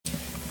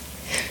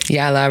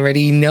Y'all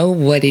already know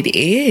what it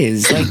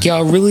is. Like,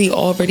 y'all really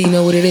already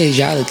know what it is.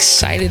 Y'all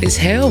excited as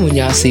hell when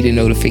y'all see the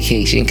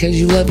notification because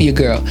you love your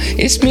girl.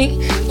 It's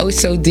me, Oh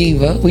So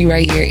Diva. We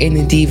right here in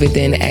the Diva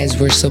Den as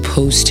we're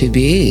supposed to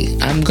be.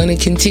 I'm gonna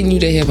continue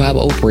to hip hop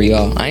Oprah,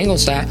 y'all. I ain't gonna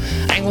stop.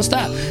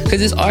 Because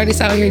there's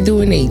artists out here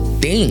doing their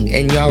thing.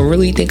 And y'all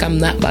really think I'm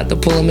not about to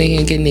pull them in here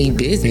and get in their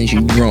business? You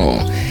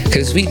wrong.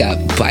 Because we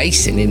got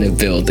Bison in the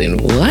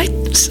building. What?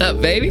 What's up,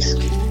 baby?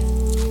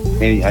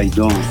 Hey, how you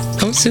doing?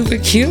 I'm super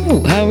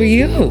cute. How are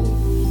you?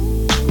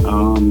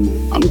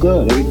 I'm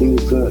good. Everything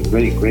is good.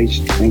 Great.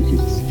 Thank you.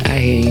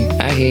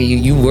 I hear you.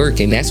 You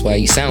working. That's why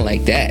you sound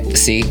like that.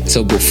 See?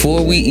 So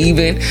before we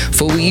even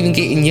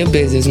get in your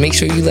business, make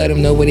sure you let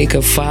them know where they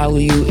can follow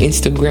you,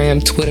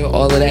 Instagram, Twitter,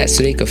 all of that,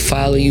 so they can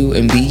follow you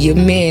and be your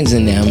mans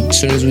in them as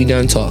soon as we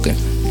done talking.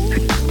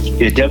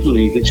 Yeah,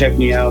 definitely. You can check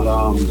me out.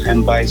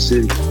 M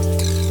Bison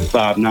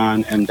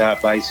 59, M.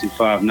 Bison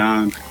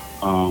 59.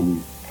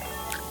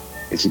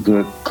 It's a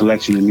good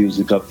collection of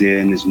music up there,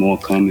 and there's more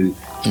coming,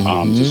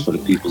 just for the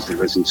people to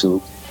listen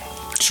to.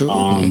 True.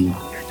 You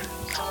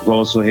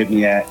also hit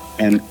me at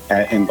M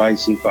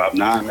Bison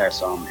 59.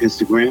 That's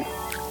Instagram.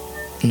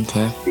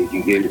 Okay. You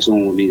can get in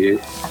tune with me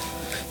there.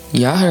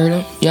 Y'all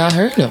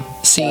heard him.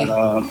 See.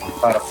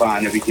 Try to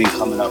find everything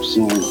coming up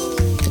soon.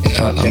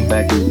 I'll check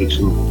back in with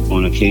you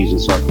on occasion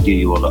so I can give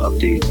you all the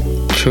updates.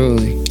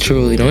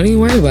 Truly. Don't even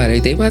worry about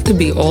it. They about to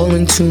be all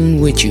in tune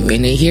with you,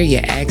 and they hear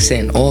your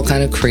accent all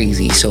kind of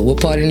crazy. So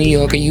what part of New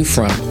York are you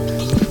from?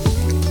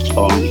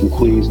 I'm from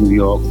Queens, New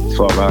York,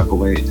 Far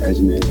Rockaway,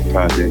 Edgemont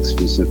Project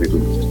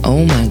specifically.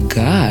 Oh my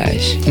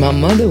gosh. My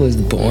mother was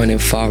born in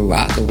Far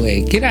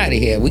Rockaway. Get out of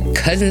here. We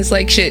cousins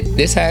like shit.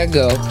 This how it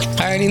go.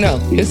 I already know.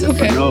 It's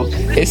okay.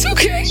 It's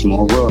okay.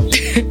 Small world.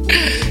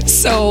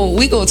 So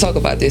we gonna talk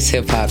about this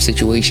hip hop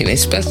situation,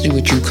 especially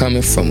with you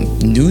coming from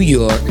New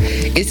York.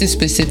 It's a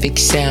specific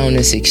sound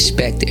that's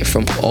expected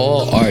from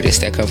all artists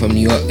that come from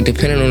New York,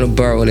 depending on the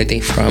borough that they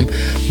from.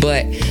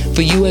 But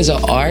for you as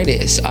an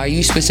artist, are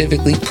you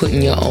specifically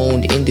putting your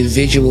own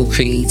individual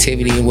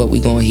creativity in what we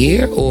gonna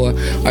hear, or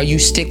are you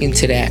sticking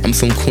to that? I'm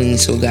from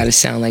Queens, so it gotta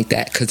sound like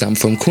that because I'm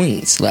from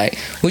Queens. Like,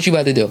 what you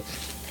about to do?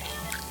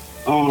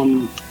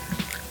 Well,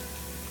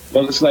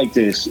 it's like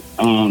this.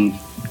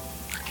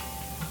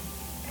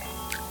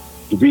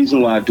 The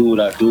reason why I do what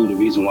I do, the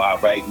reason why I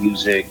write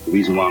music, the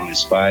reason why I'm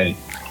inspired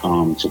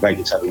to write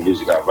the type of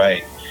music I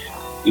write,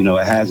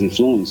 it has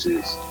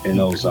influences, and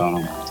those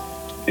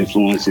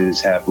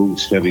influences have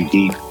roots very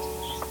deep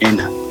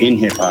in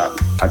hip hop.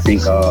 I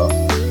think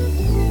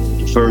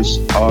the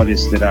first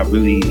artist that I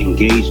really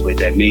engaged with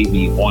that made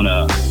me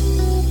wanna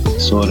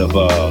sort of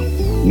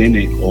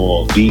mimic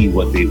or be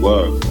what they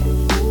were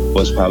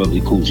was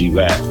probably Kool G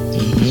Rap.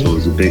 So it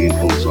was a big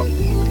influence on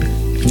me.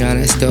 No,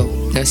 that's dope.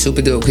 That's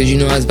super dope. Because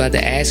I was about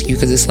to ask you,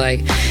 because it's like,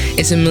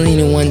 it's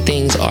 1,000,001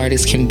 things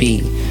artists can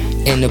be.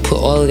 And to put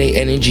all of their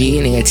energy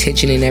and their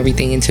attention and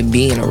everything into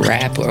being a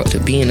rapper, or to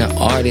being an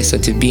artist, or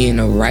to being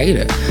a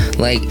writer.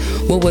 Like,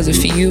 what was it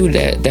for you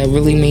that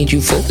really made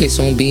you focus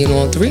on being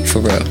all three for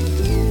real?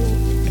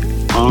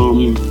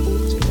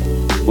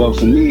 Well,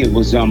 for me, it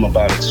was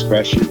about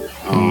expression.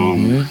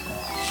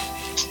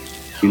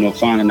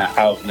 Finding an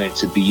outlet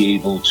to be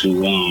able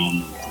to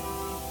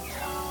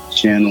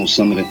channel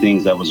some of the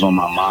things that was on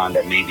my mind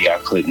that maybe I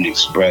couldn't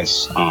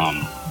express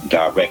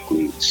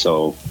directly.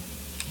 So,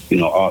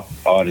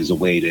 art is a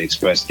way to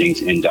express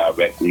things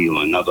indirectly,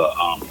 or another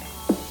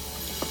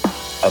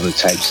other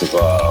types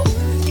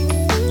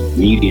of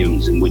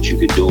mediums in which you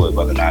could do it,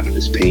 whether or not it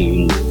is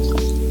painting,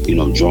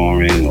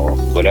 drawing, or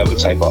whatever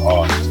type of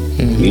art.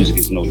 Music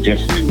is no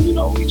different.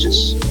 We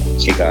just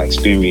take our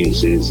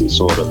experiences and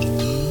sort of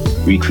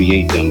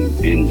recreate them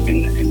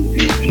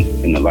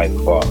in the life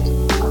of art.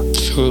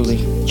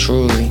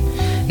 Truly.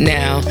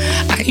 Now,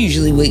 I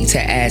usually wait to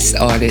ask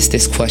artists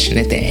this question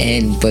at the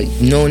end, but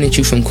knowing that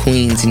you're from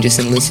Queens and just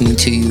in listening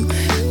to you,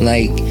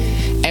 like,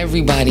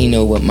 everybody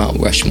know what Mount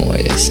Rushmore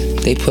is.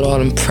 They put all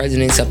them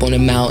presidents up on the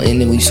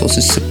mountain, and we supposed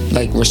to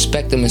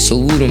respect them and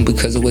salute them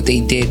because of what they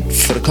did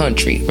for the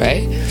country,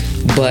 right?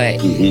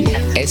 But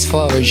as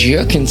far as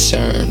you're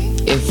concerned,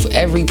 if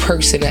every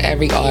person or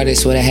every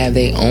artist would have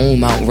their own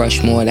Mount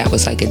Rushmore, that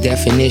was like a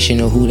definition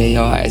of who they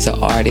are as an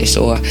artist,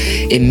 or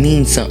it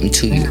means something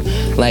to you,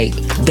 like,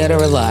 dead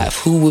or alive,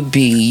 who would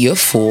be your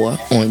 4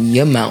 on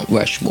your Mount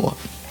Rushmore?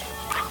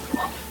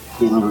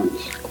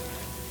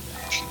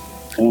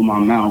 On my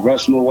Mount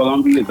Rushmore, well,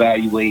 I'm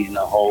reevaluating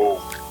the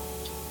whole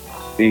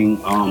thing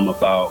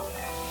about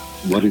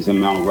what is a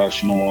Mount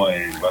Rushmore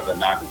and whether or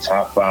not the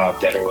top 5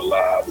 dead or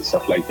alive and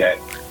stuff like that.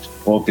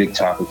 All big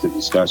topics of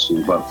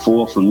discussion. But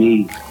 4 for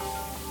me,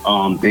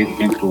 big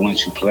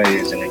influential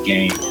players in the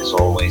game has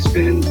always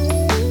been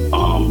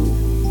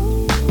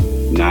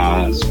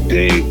Nas,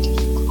 Big,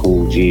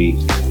 Kool G,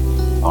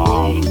 a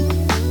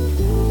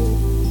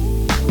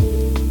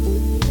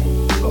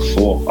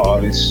 4th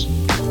artist,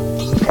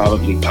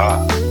 probably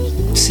Pop.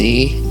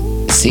 See,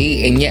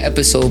 See, and your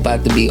episode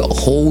about to be a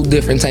whole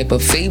different type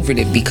of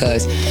favorite,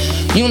 because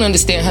you don't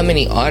understand how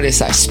many artists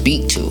I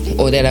speak to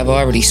or that I've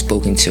already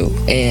spoken to,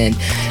 and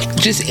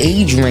just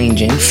age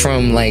ranging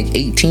from like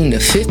 18 to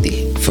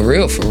 50, for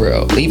real,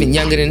 even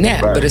younger than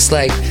that. Right. But it's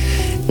like,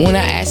 when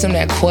I ask them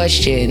that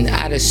question,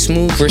 out of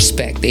smooth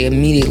respect, they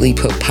immediately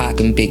put Pac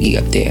and Biggie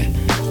up there,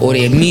 or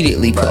they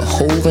immediately put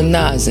Hov and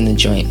Nas in the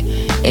joint.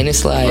 And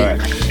it's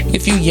like,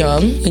 if you're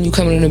young and you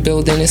come in the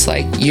building, it's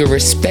like you're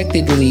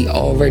respectedly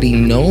already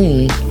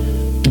known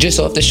just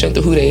off the strength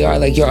of who they are.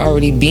 Like, you're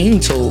already being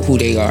told who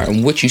they are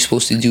and what you're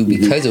supposed to do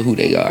because of who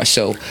they are.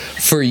 So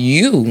for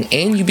you,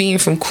 and you being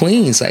from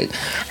Queens, like,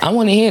 I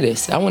want to hear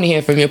this. I want to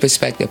hear from your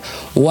perspective.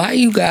 Why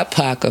you got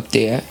Pac up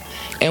there,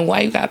 and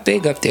why you got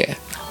Big up there?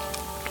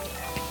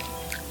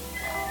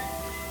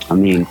 I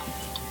mean,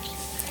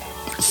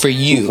 for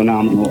you,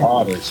 phenomenal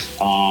artists.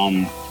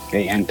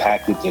 They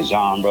impacted the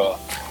genre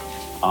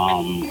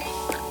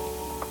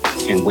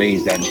in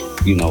ways that,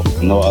 you know,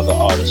 no other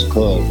artist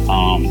could.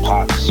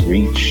 Pac's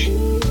reach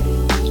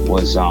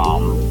was,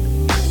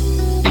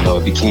 you know,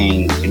 it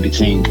became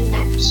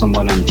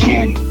somewhat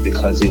uncanny,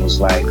 because it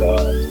was like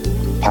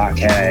Pac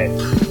had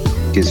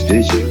his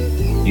vision,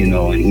 you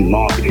know, and he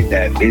marketed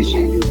that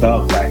vision in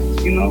Thug Life,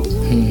 you know,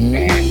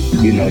 and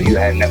you know, you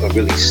had never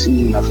really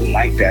seen nothing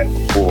like that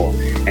before.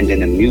 And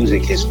then the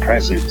music, his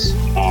presence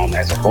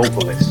as a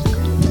vocalist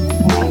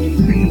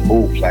in the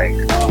booth, like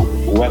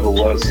whoever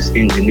was his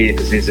engineer,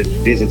 because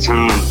there's a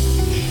time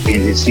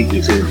in his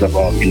sequences of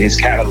in his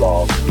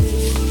catalog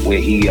where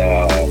he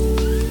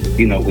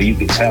you know, where you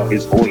could tell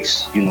his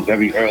voice, you know,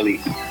 very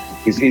early,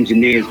 his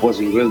engineers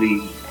wasn't really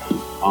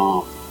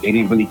they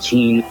didn't really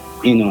keen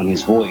in on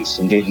his voice,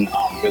 and didn't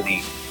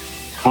really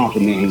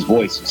compliment his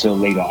voice until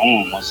later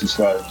on, once he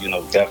started, you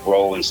know, Death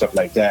Row and stuff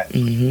like that.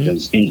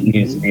 Those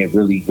engineers they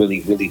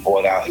really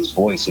brought out his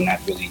voice, and that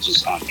really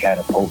just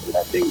catapulted,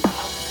 I think,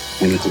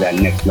 went into that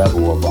next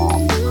level of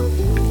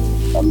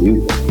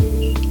music.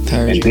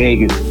 And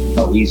Big is, you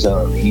know, he's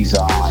a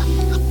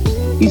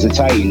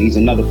titan. He's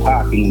another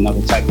Pac in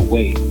another type of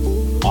way.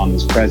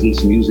 His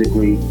presence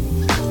musically,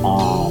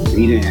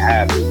 he didn't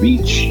have the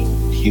reach,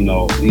 you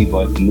know,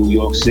 but New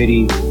York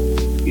City,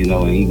 you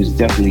know, and he was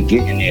definitely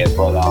getting there,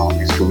 but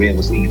his career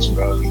was easy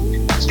early.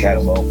 His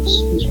catalog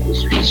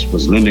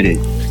was limited,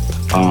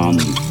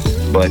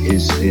 but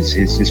his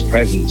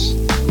presence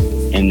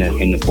in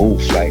the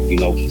booth, like, you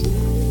know,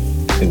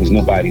 there was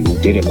nobody who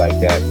did it like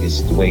that.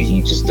 It's the way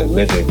he just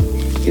delivered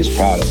his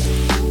product.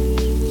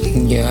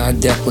 Yeah, I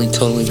definitely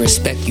totally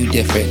respect you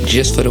different,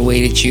 just for the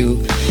way that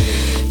you,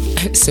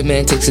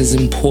 semantics is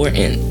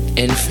important,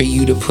 and for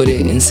you to put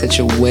it in such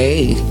a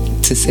way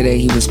to say that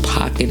he was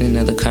Pac in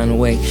another kind of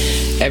way,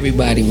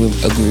 everybody would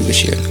agree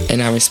with you,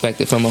 and I respect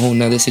it from a whole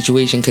nother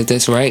situation, because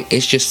that's right.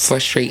 It's just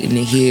frustrating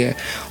to hear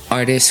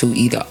artists who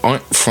either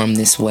aren't from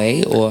this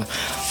way or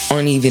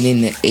aren't even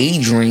in the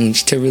age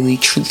range to really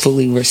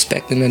truthfully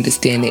respect and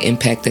understand the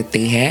impact that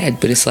they had.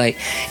 But it's like,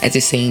 at the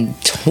same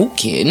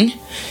token,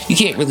 you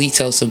can't really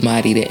tell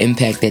somebody the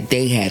impact that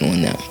they had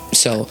on them.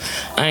 So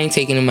I ain't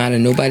taking them out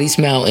of nobody's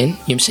mountain, you know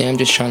what I'm saying? I'm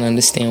just trying to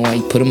understand why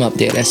you put them up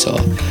there, that's all.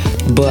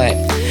 But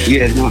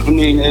yeah, no, I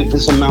mean, if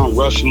it's a Mount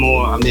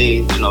Rushmore, I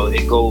mean, you know,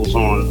 it goes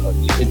on,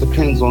 it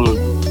depends on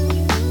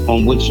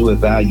what you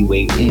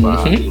evaluate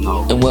by, you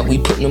know, and what we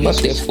putting them up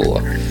there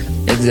for.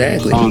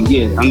 Exactly.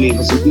 Yeah, I mean,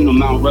 it's, you know,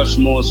 Mount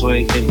Rushmore, so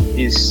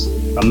it's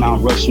a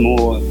Mount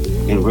Rushmore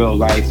in real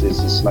life. It's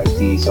just like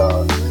these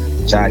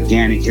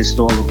gigantic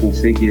historical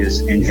figures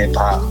in hip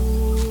hop.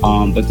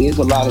 But there's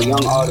a lot of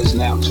young artists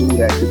now too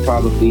that could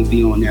probably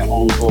be on their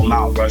own for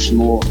Mount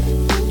Rushmore.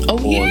 Oh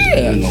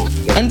yeah, you know,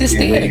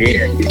 understand.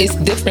 It's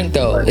different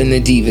though in the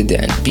Diva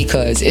Den,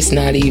 because it's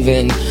not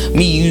even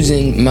me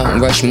using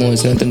Mount Rushmore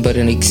as nothing but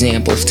an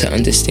example to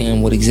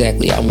understand what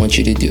exactly I want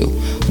you to do.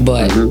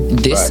 But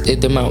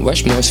the Mount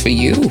Rushmore is for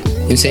you. You know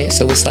what I'm saying?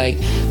 So it's like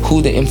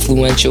who the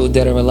influential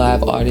dead or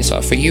alive artists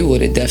are for you, or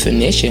the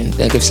definition.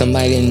 Like if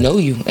somebody didn't know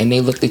you and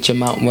they looked at your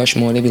Mount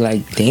Rushmore, they'd be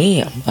like,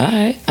 damn,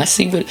 alright, I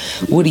see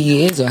what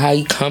he is or how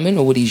he coming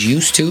or what he's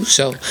used to.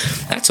 So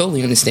I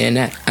totally understand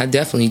that. I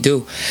definitely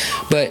do.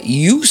 But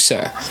you,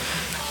 sir,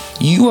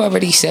 you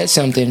already said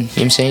something, you know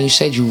what I'm saying? You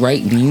said you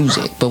write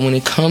music, but when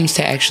it comes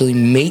to actually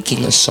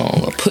making a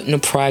song or putting a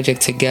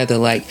project together,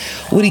 like,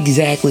 what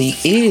exactly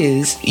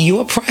is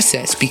your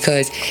process?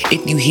 Because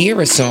if you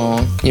hear a song, you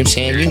know what I'm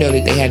saying, you know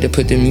that they had to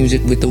put the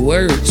music with the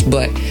words,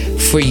 but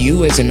for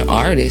you as an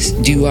artist,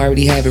 do you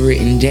already have it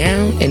written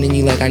down, and then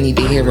you like, I need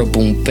to hear a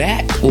boom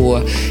bap?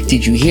 Or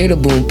did you hear the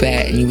boom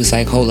bap and you was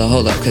like, hold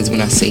up, because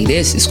when I say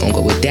this, it's gonna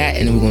go with that,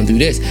 and then we're gonna do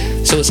this.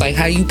 So it's like,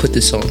 how you put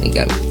the song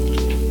together?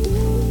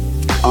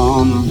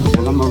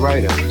 Well, I'm a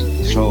writer,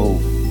 so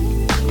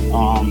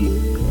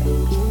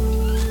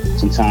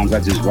sometimes I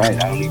just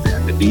write. I don't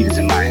even, the beat is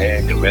in my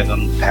head, the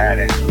rhythm, the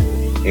pattern,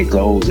 it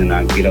goes, and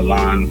I get a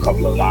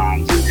couple of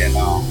lines, and then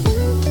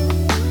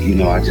you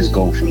know, I just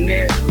go from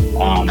there.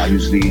 I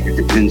usually, it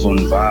depends on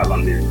the vibe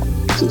I'm in.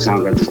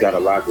 Sometimes I just got a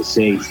lot to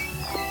say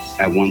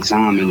at one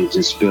time, and it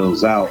just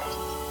spills out.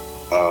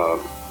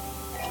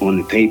 on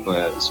the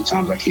paper.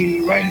 Sometimes I can't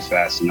even write it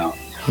fast enough.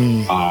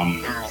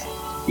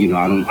 You know,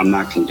 I'm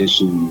not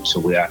conditioned to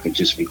where I could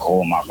just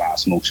recall my I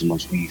smoke too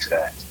much weed for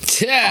that.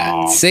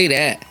 Say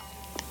that.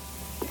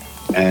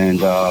 And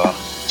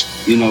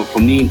you know, for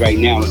me right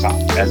now,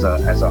 as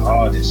an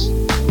artist,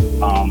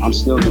 I'm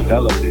still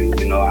developing.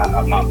 You know,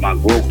 my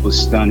growth was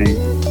stunning.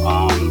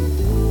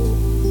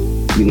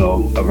 You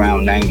know,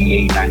 around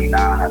 98, 99,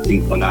 I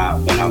think when I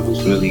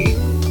was really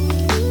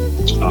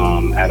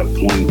at a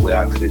point where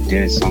I could have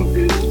did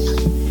something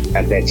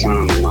at that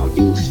time in my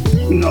youth,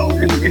 you know,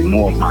 and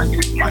more of my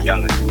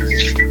younger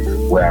years,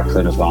 where I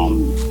could have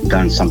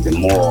done something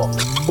more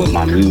with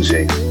my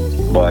music,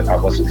 but I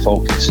wasn't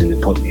focused, and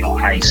it put me on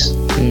ice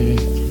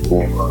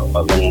for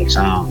a long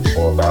time,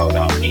 for about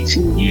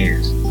 18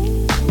 years.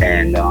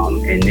 And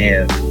in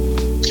there,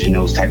 in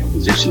those type of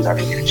positions, I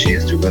didn't get a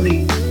chance to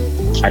really,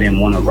 I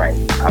didn't want to write.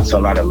 I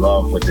fell out of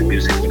love with the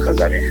music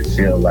because I didn't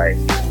feel like,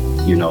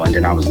 you know, and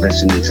then I was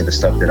listening to the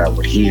stuff that I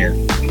would hear.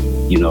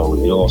 You know,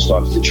 it all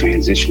started to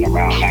transition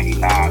around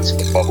 99 to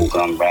the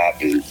bubblegum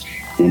rap and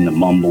the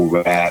mumble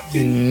rap.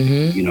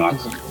 And, you know, I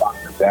couldn't find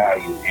the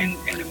value in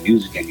the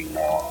music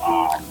anymore.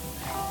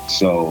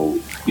 So,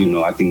 you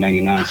know, I think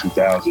 99,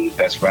 2000, the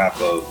best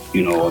rapper,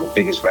 you know, or the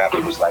biggest rapper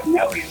was like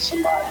Nelly or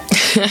somebody.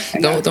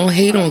 Don't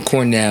hate on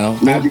Cornell.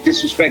 Not to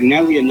disrespect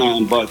Nelly or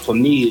nothing, but for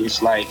me,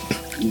 it's like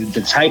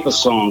the type of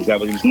songs that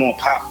was more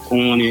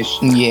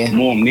popcornish,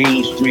 more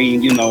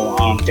mainstream, you know,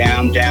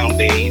 down,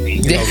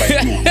 baby, you know,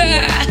 like,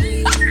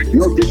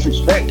 no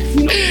disrespect,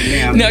 you know.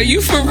 Man, no,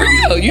 you for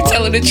real. You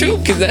telling the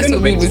truth, because that's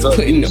what we was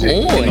putting music,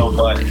 on. You know,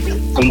 but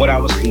from what I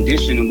was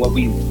conditioned and what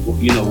we,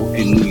 you know,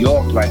 in New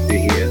York like to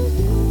hear,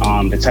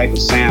 the type of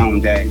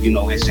sound that, you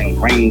know, is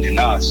ingrained in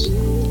us,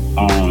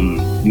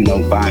 you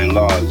know, by and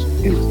large,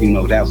 you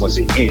know, that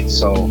wasn't it.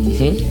 So,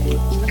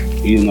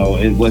 you know,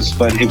 it was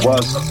a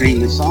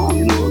famous song,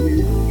 you know,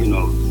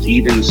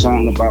 even the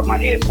song about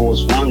my Air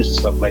Force Ones and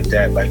stuff like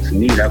that. Like, for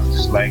me, that was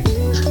just like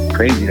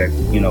crazy that,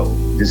 you know,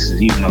 this is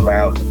even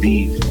allowed to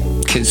be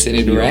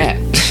considered rap.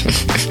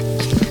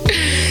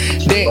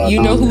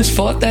 You know whose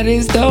fault that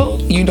is, though?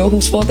 You know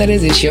whose fault that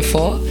is? It's your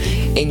fault.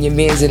 And your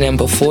mans and them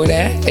before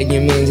that. And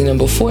your mans and them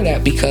before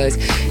that. Because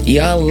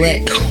y'all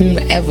let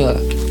whomever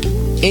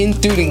in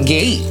through the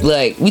gate.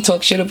 Like, we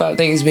talk shit about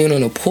things being on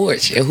the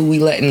porch and who we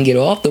letting get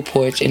off the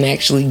porch and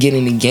actually get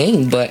in the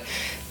game. But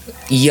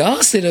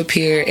y'all sit up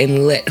here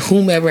and let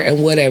whomever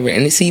and whatever.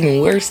 And it's even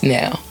worse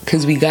now.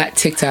 Because we got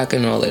TikTok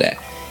and all of that.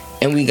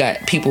 And we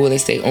got people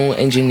that's their own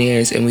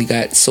engineers, and we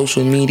got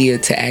social media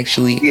to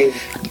actually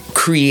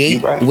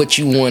create what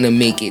you want to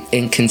make it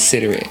and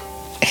consider it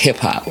hip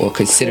hop or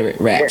consider it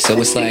rap. So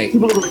it's like,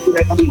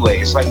 anyway,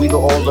 it's like we can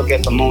all look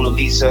at the Mona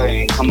Lisa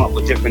and come up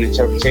with different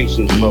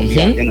interpretations, but we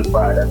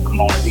identify that the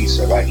Mona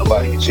Lisa, right?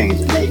 Nobody can change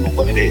the name of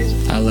what it is.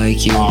 I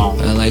like you.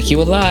 I like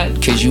you a lot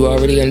because you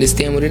already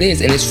understand what it is,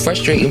 and it's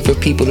frustrating for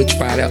people to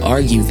try to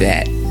argue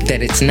that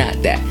it's not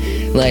that.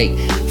 Like,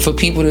 for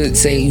people to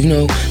say, you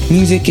know,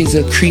 music is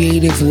a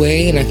creative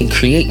way and I can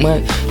create my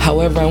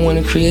however I want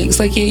to create. It's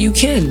like, yeah, you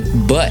can,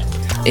 but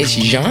it's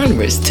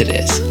genres to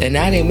this. And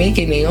now they're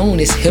making their own.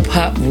 It's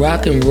hip-hop,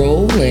 rock and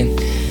roll, and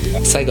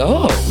it's like,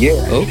 oh,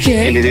 yeah,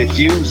 okay. And it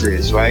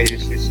infuses, right?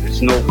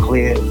 It's no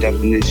clear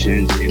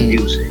definitions in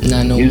music.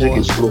 Not no music more.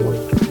 Is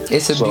fluid.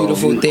 It's a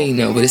beautiful thing,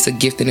 though, but it's a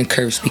gift and a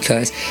curse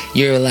because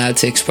you're allowed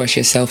to express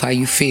yourself how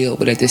you feel,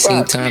 but at the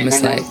same time,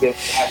 it's like... That's the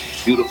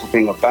beautiful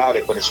thing about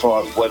it, but as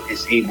far as what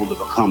is able to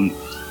become,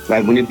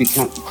 like when it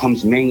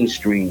becomes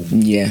mainstream,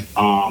 you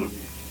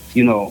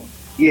know,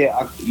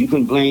 you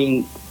can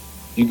blame me,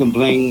 you can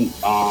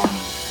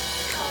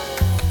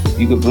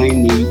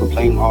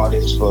blame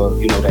artists for,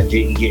 you know, that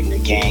didn't get in the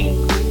game.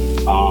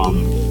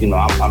 You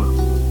know,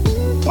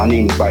 my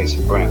name is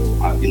Bison Brown.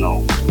 You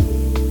know,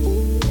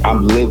 I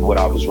lived what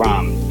I was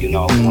rhyming, you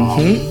know.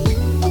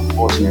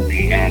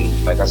 Unfortunately, and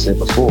like I said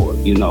before,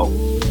 you know,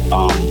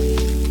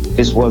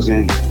 this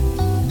wasn't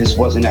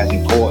as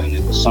important.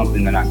 It was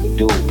something that I could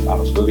do. I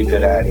was really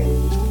good at it.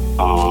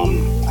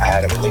 I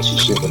had a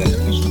relationship with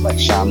individuals like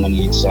Shy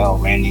Money Excel,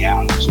 Randy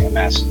Allen, Jam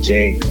Master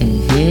Jay,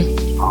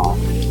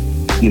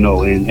 you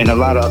know, and a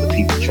lot of other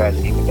people.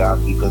 Tragedy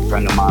Gaddafi, a good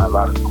friend of mine, a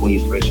lot of the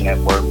Queens Bridge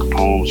Network,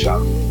 Capone,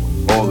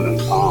 all of them.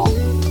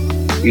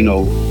 You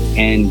know,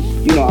 and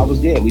you know, I was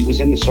there. We was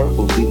in the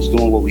circles. We was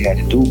doing what we had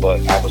to do,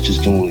 but I was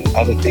just doing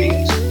other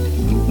things,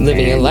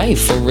 living your life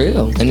for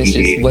real, and it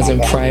just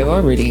wasn't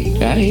priority.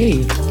 I hear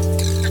you.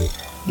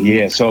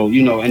 Yeah, so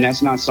you know, and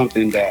that's not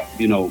something that,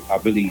 you know,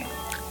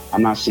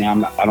 I'm not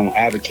saying I don't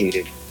advocate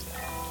it.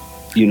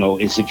 You know,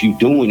 it's if you're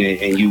doing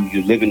it and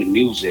you live in the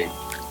music,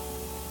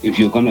 if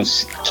you're gonna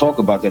talk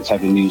about that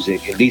type of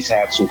music, at least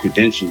have some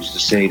credentials to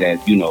say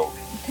that, you know,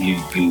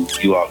 you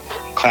are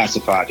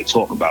classified to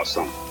talk about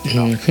something. You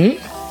know?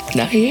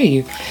 I hear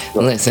you.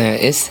 Listen,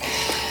 it's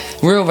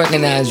real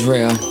recognized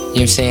real. You know what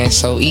I'm saying?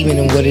 So even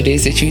in what it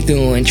is that you're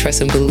doing,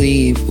 trust and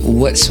believe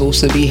what's supposed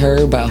to be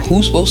heard by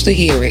who's supposed to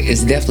hear it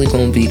is definitely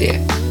going to be there. You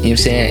know what I'm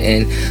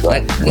saying? And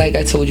like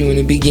I told you in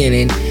the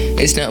beginning,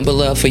 It's nothing but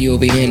love for you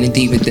over here in the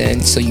Diva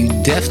Den. So you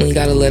definitely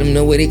gotta let them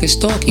know where they can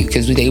stalk you,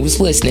 because they was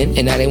listening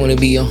and now they want to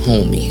be your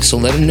homie. So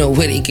let them know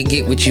where they can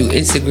get with you: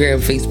 Instagram,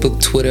 Facebook,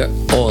 Twitter,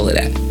 all of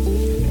that.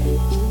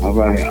 All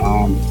right.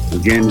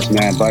 Again, it's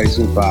M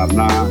Bison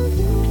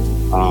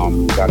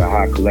 59. Got a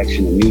hot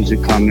collection of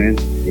music coming.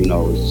 You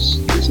know,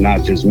 it's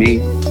not just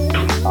me.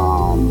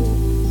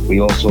 We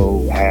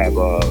also have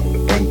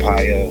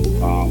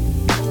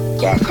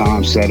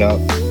Empire.com set up.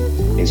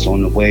 It's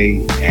on the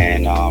way,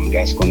 and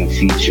that's going to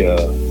feature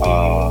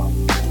a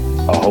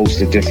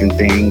host of different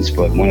things.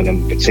 But one of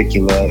them in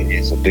particular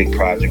is a big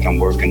project I'm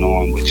working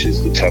on, which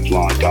is the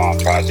Teflon Don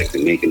project,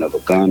 the making of a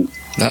gun.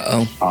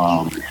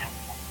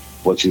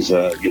 Which is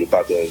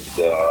about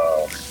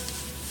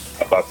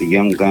the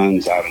young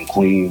guns out in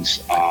Queens.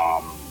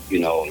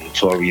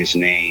 Notorious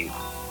name.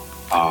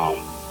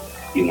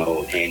 In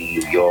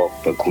New York,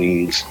 but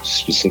Queens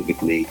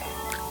specifically.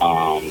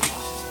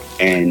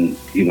 And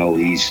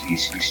he's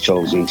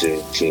chosen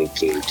to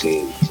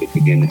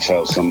begin to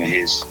tell some of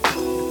his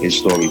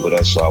story with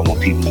us. So I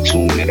want people to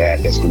tune into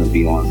that. That's going to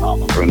be on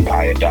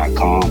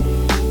Empire.com.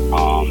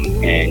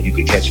 And you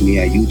can catch me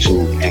at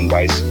YouTube,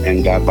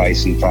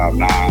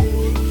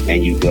 M.Bison59,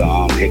 and you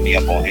can hit me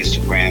up on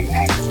Instagram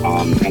at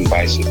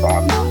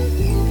M.Bison59.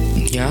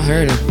 Y'all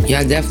heard him.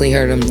 Y'all definitely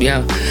heard him.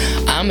 Yeah,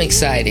 I'm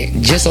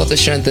excited. Just off the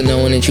strength of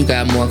knowing that you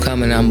got more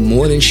coming, I'm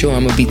more than sure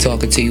I'm going to be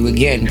talking to you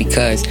again,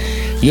 because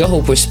your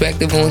whole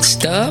perspective on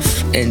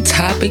stuff and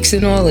topics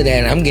and all of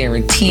that, I'm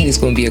guaranteed it's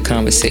going to be a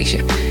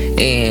conversation.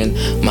 And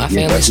my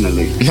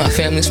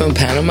family's from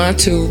Panama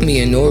too.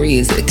 Me and Nori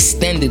is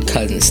extended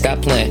cousins.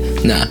 Stop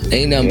playing. Nah,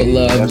 ain't nothing but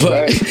love.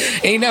 But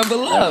ain't nothing but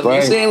love.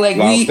 Right. You know what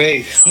I'm saying?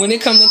 Like, when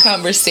it comes to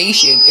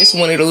conversation, it's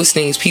one of those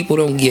things people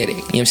don't get it. You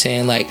know what I'm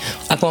saying? Like,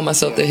 I call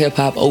myself the hip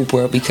hop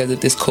Oprah, because if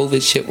this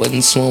COVID shit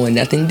wasn't slowing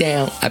nothing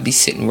down, I'd be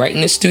sitting right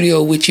in the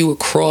studio with you,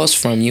 across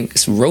from you.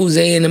 It's rose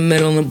in the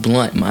middle and a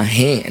blunt in my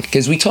hand,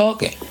 because we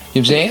talking.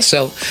 You know what I'm saying?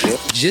 So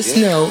just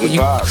know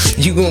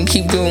you gonna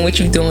keep doing what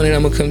you're doing, and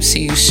I'm gonna come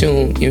see you soon. You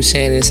know what I'm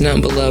saying? It's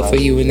nothing but love for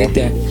you and that.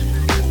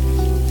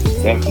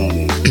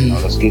 Definitely.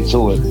 Let's get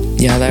to it.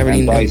 Y'all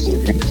already know.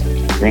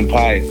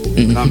 Empire.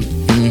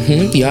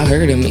 Y'all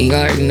heard him. Y'all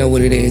already know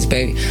what it is,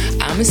 baby.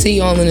 I'm gonna see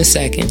y'all in a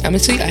second. I'm gonna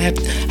see I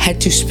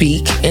had to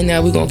speak, and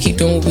now we're gonna keep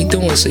doing what we're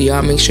doing. So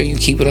y'all make sure you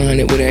keep it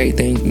 100 with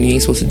everything. You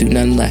ain't supposed to do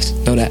nothing less.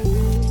 Know that.